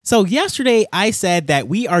So yesterday I said that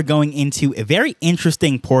we are going into a very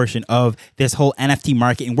interesting portion of this whole NFT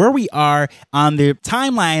market and where we are on the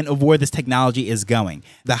timeline of where this technology is going.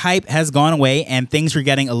 The hype has gone away and things are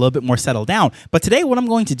getting a little bit more settled down. But today what I'm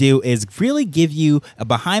going to do is really give you a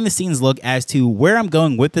behind the scenes look as to where I'm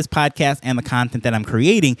going with this podcast and the content that I'm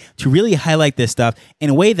creating to really highlight this stuff in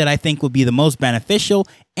a way that I think will be the most beneficial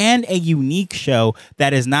and a unique show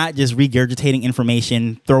that is not just regurgitating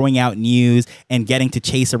information, throwing out news, and getting to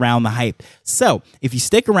chase around the hype. So if you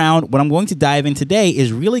stick around, what I'm going to dive in today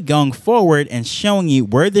is really going forward and showing you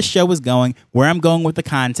where this show is going, where I'm going with the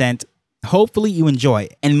content. Hopefully you enjoy.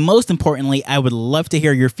 And most importantly, I would love to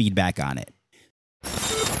hear your feedback on it.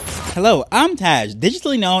 Hello, I'm Taj,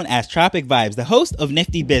 digitally known as Tropic Vibes, the host of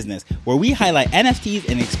Nifty Business, where we highlight NFTs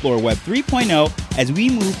and explore Web 3.0 as we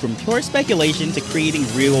move from pure speculation to creating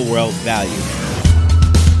real-world value.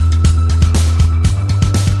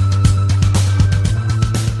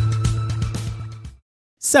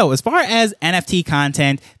 So as far as NFT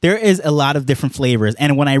content, there is a lot of different flavors.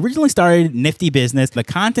 And when I originally started Nifty Business, the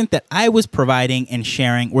content that I was providing and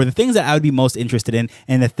sharing were the things that I would be most interested in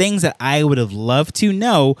and the things that I would have loved to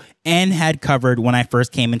know and had covered when I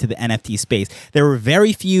first came into the NFT space. There were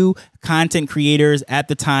very few content creators at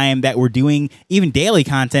the time that were doing even daily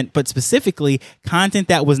content, but specifically content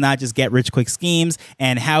that was not just get rich quick schemes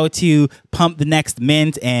and how to pump the next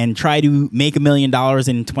mint and try to make $1 million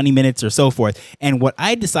in 20 minutes or so forth. And what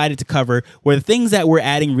I decided to cover were the things that were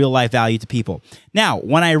adding real life value to people. Now,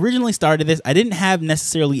 when I originally started this, I didn't have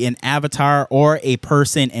necessarily an avatar or a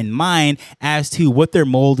person in mind as to what their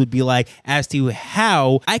mold would be like, as to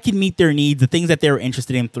how I could meet their needs, the things that they were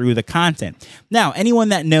interested in through the content. Now, anyone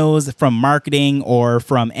that knows from marketing or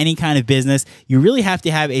from any kind of business, you really have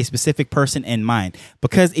to have a specific person in mind.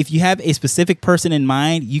 Because if you have a specific person in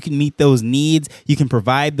mind, you can meet those needs, you can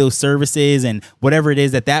provide those services and whatever it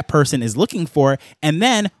is that that person is looking for. And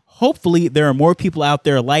then hopefully there are more people out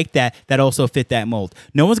there like that also fit that mold.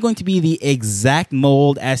 No one's going to be the exact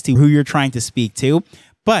mold as to who you're trying to speak to,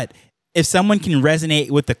 but if someone can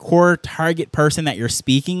resonate with the core target person that you're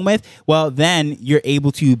speaking with, well, then you're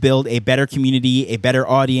able to build a better community, a better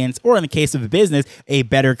audience, or in the case of a business, a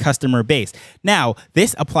better customer base. Now,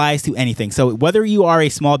 this applies to anything. So whether you are a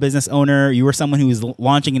small business owner, you are someone who is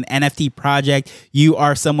launching an NFT project, you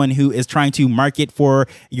are someone who is trying to market for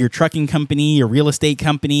your trucking company, your real estate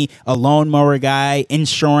company, a lawnmower guy,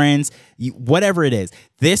 insurance, whatever it is,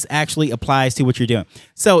 this actually applies to what you're doing.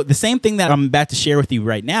 So the same thing that I'm about to share with you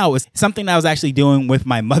right now is something that I was actually doing with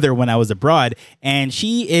my mother when I was abroad. And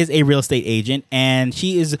she is a real estate agent and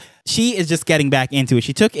she is just getting back into it.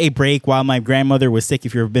 She took a break while my grandmother was sick,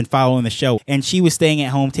 if you've been following the show, and she was staying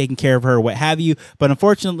at home taking care of her, what have you. But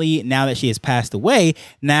unfortunately, now that she has passed away,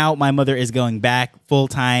 now my mother is going back full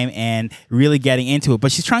time and really getting into it.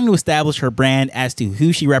 But she's trying to establish her brand as to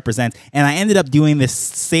who she represents. And I ended up doing this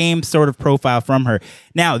same sort of profile from her.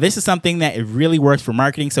 Now, this is something that it really works for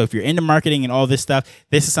marketing. So if you're into marketing and all this stuff,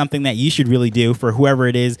 this is something that you should really do for whoever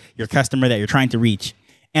it is, your customer that you're trying to reach.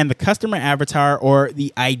 And the customer avatar or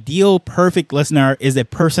the ideal perfect listener is a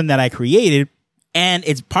person that I created, and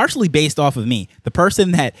it's partially based off of me, the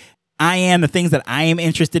person that I am, the things that I am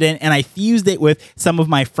interested in, and I fused it with some of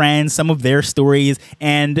my friends, some of their stories,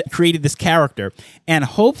 and created this character. And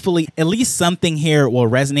hopefully at least something here will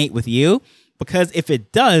resonate with you. Because if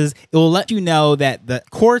it does, it will let you know that the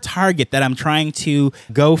core target that I'm trying to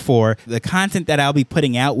go for, the content that I'll be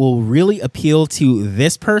putting out will really appeal to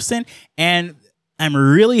this person. And I'm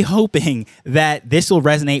really hoping that this will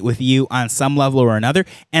resonate with you on some level or another.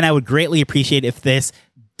 And I would greatly appreciate if this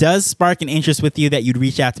does spark an interest with you that you'd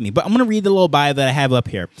reach out to me. But I'm going to read the little bio that I have up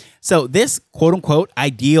here. So this quote unquote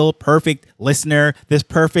ideal, perfect listener, this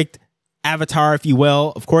perfect avatar, if you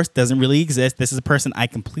will, of course, doesn't really exist. This is a person I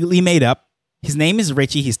completely made up. His name is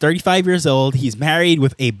Richie. He's 35 years old. He's married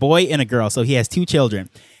with a boy and a girl, so he has 2 children.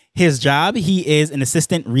 His job, he is an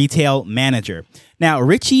assistant retail manager. Now,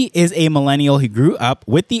 Richie is a millennial who grew up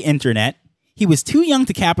with the internet. He was too young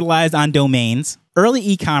to capitalize on domains, early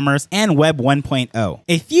e-commerce, and Web 1.0.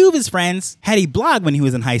 A few of his friends had a blog when he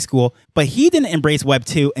was in high school, but he didn't embrace Web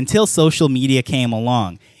 2 until social media came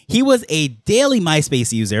along. He was a daily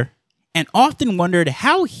MySpace user and often wondered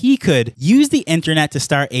how he could use the internet to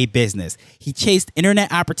start a business. He chased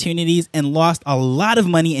internet opportunities and lost a lot of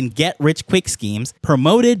money in get-rich-quick schemes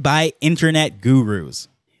promoted by internet gurus.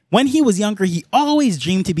 When he was younger, he always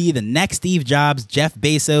dreamed to be the next Steve Jobs, Jeff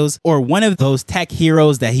Bezos, or one of those tech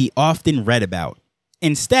heroes that he often read about.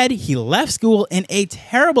 Instead, he left school in a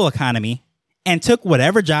terrible economy and took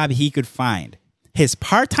whatever job he could find. His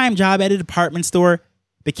part-time job at a department store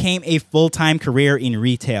became a full-time career in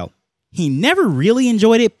retail. He never really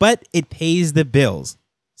enjoyed it, but it pays the bills.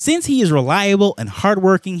 Since he is reliable and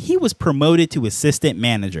hardworking, he was promoted to assistant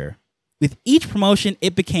manager. With each promotion,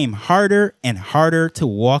 it became harder and harder to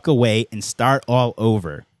walk away and start all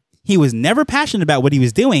over. He was never passionate about what he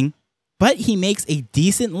was doing, but he makes a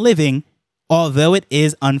decent living, although it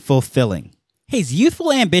is unfulfilling. His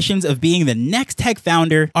youthful ambitions of being the next tech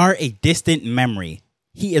founder are a distant memory.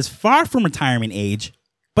 He is far from retirement age,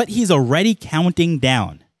 but he's already counting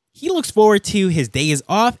down. He looks forward to his days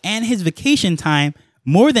off and his vacation time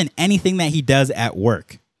more than anything that he does at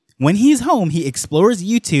work. When he's home, he explores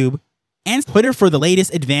YouTube and Twitter for the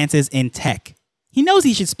latest advances in tech. He knows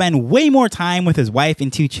he should spend way more time with his wife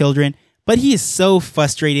and 2 children, but he is so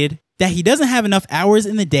frustrated that he doesn't have enough hours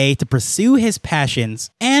in the day to pursue his passions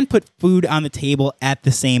and put food on the table at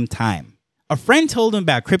the same time. A friend told him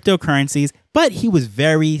about cryptocurrencies, but he was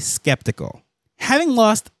very skeptical. Having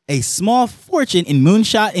lost a small fortune in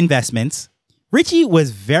moonshot investments, Richie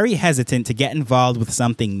was very hesitant to get involved with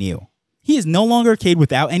something new. He is no longer a kid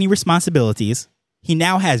without any responsibilities. He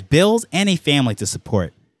now has bills and a family to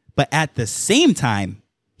support. But at the same time,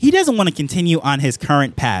 he doesn't want to continue on his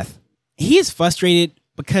current path. He is frustrated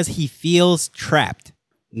because he feels trapped.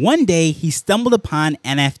 One day, he stumbled upon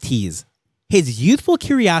NFTs. His youthful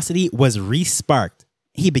curiosity was re-sparked.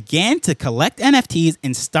 He began to collect NFTs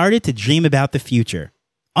and started to dream about the future.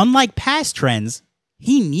 Unlike past trends,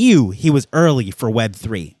 he knew he was early for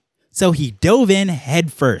Web3, so he dove in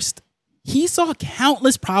headfirst. He saw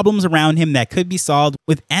countless problems around him that could be solved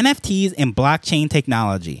with NFTs and blockchain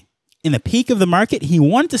technology. In the peak of the market, he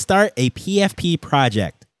wanted to start a PFP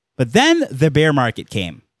project. But then the bear market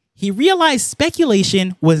came. He realized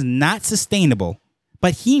speculation was not sustainable,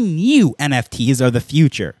 but he knew NFTs are the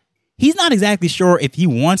future. He's not exactly sure if he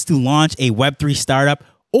wants to launch a Web3 startup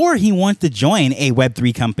or he wants to join a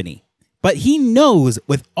Web3 company. But he knows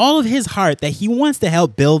with all of his heart that he wants to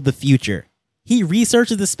help build the future. He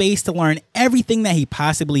researches the space to learn everything that he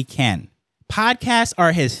possibly can. Podcasts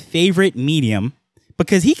are his favorite medium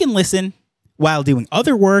because he can listen while doing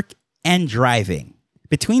other work and driving.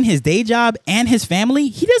 Between his day job and his family,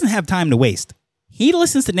 he doesn't have time to waste. He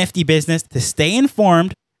listens to Nifty Business to stay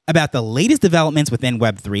informed about the latest developments within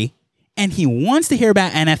Web3, and he wants to hear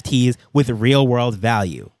about NFTs with real-world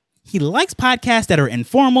value. He likes podcasts that are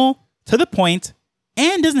informal, to the point,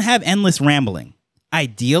 and doesn't have endless rambling.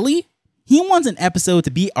 Ideally, he wants an episode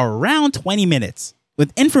to be around 20 minutes,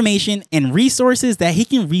 with information and resources that he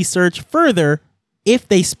can research further if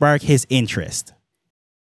they spark his interest.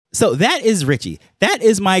 So that is Richie. That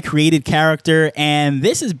is my created character, and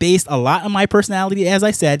this is based a lot on my personality, as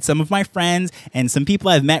I said, some of my friends and some people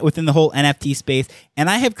I've met within the whole NFT space, and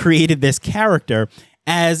I have created this character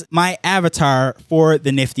as my avatar for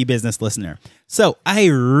the Nifty Business listener. So I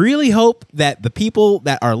really hope that the people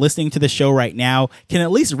that are listening to the show right now can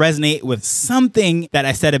at least resonate with something that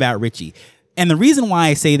I said about Richie. And the reason why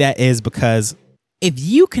I say that is because if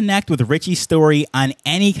you connect with Richie's story on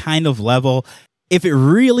any kind of level, if it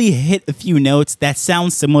really hit a few notes that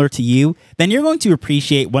sounds similar to you, then you're going to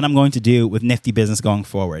appreciate what I'm going to do with Nifty Business going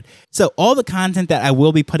forward. So all the content that I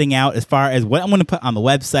will be putting out as far as what I'm going to put on the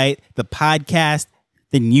website, the podcast,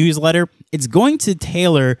 the newsletter, it's going to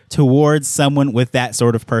tailor towards someone with that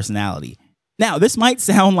sort of personality. Now, this might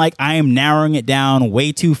sound like I am narrowing it down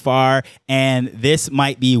way too far, and this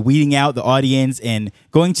might be weeding out the audience and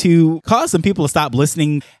going to cause some people to stop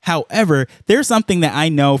listening. However, there's something that I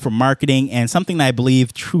know from marketing and something that I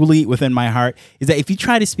believe truly within my heart is that if you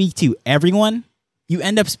try to speak to everyone, you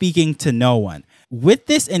end up speaking to no one. With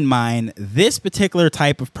this in mind, this particular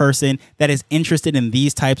type of person that is interested in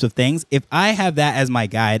these types of things, if I have that as my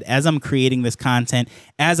guide, as I'm creating this content,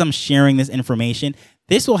 as I'm sharing this information,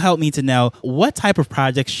 this will help me to know what type of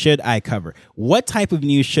projects should I cover? What type of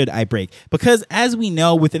news should I break? Because as we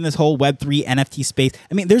know within this whole Web3 NFT space,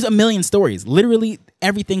 I mean, there's a million stories. Literally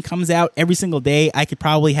everything comes out every single day. I could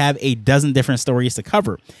probably have a dozen different stories to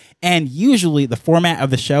cover. And usually the format of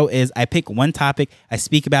the show is I pick one topic, I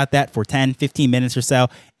speak about that for 10, 15 minutes or so,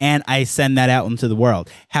 and I send that out into the world.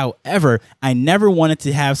 However, I never wanted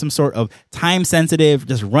to have some sort of time sensitive,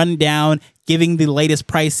 just run down, giving the latest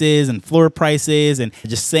prices and floor prices and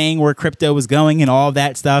just saying where crypto is going and all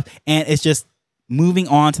that stuff. And it's just moving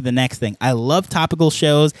on to the next thing. I love topical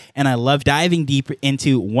shows and I love diving deep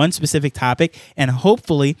into one specific topic. And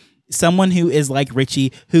hopefully someone who is like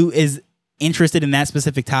Richie, who is interested in that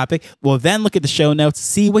specific topic, will then look at the show notes,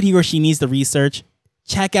 see what he or she needs to research,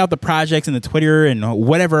 check out the projects and the Twitter and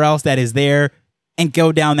whatever else that is there, and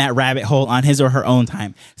go down that rabbit hole on his or her own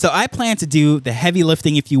time. So I plan to do the heavy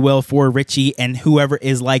lifting, if you will, for Richie and whoever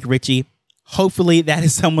is like Richie. Hopefully that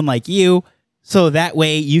is someone like you. So that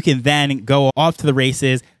way you can then go off to the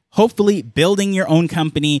races, hopefully building your own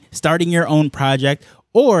company, starting your own project,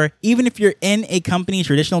 or even if you're in a company,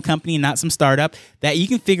 traditional company, not some startup, that you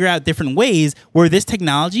can figure out different ways where this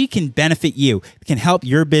technology can benefit you, can help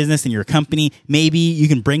your business and your company. Maybe you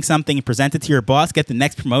can bring something and present it to your boss, get the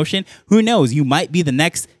next promotion. Who knows? You might be the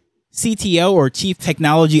next CTO or chief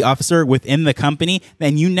technology officer within the company,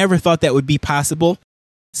 and you never thought that would be possible.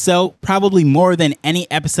 So probably more than any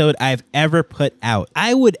episode I've ever put out.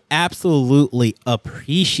 I would absolutely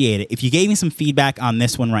appreciate it if you gave me some feedback on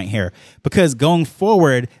this one right here, because going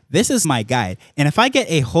forward, this is my guide. And if I get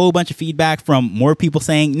a whole bunch of feedback from more people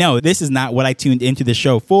saying, no, this is not what I tuned into the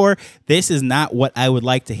show for, this is not what I would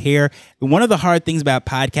like to hear. One of the hard things about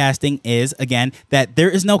podcasting is, again, that there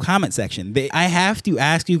is no comment section. I have to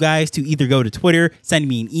ask you guys to either go to Twitter, send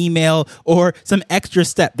me an email, or some extra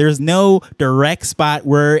step. There's no direct spot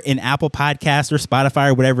where in Apple Podcasts or Spotify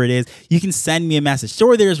or whatever it is, you can send me a message.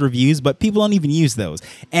 Sure, there's reviews, but people don't even use those.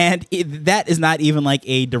 And that is not even like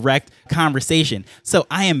a direct conversation. So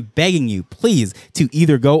I am begging you, please, to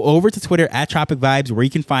either go over to Twitter at Tropic Vibes, where you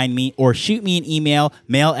can find me, or shoot me an email,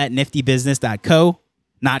 mail@niftybusiness.co,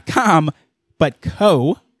 not com, but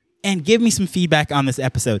co, and give me some feedback on this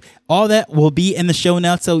episode. All that will be in the show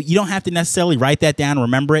notes, so you don't have to necessarily write that down,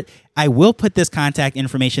 remember it. I will put this contact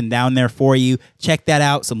information down there for you. Check that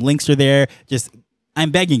out. Some links are there. I'm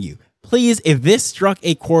begging you, please, if this struck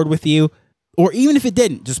a chord with you, or even if it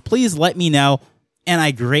didn't, just please let me know, and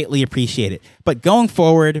I greatly appreciate it. But going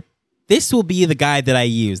forward, this will be the guide that I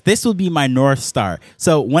use. This will be my North Star.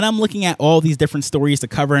 So when I'm looking at all these different stories to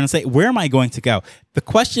cover and say, where am I going to go? The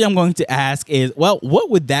question I'm going to ask is, well, what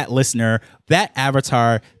would that listener, that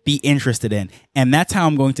avatar, be interested in? And that's how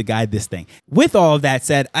I'm going to guide this thing. With all of that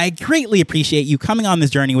said, I greatly appreciate you coming on this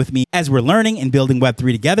journey with me as we're learning and building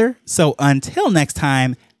Web3 together. So until next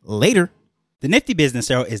time, later. The Nifty Business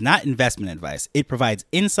Show is not investment advice. It provides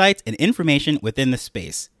insights and information within the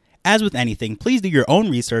space. As with anything, please do your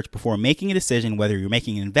own research before making a decision whether you're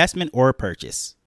making an investment or a purchase.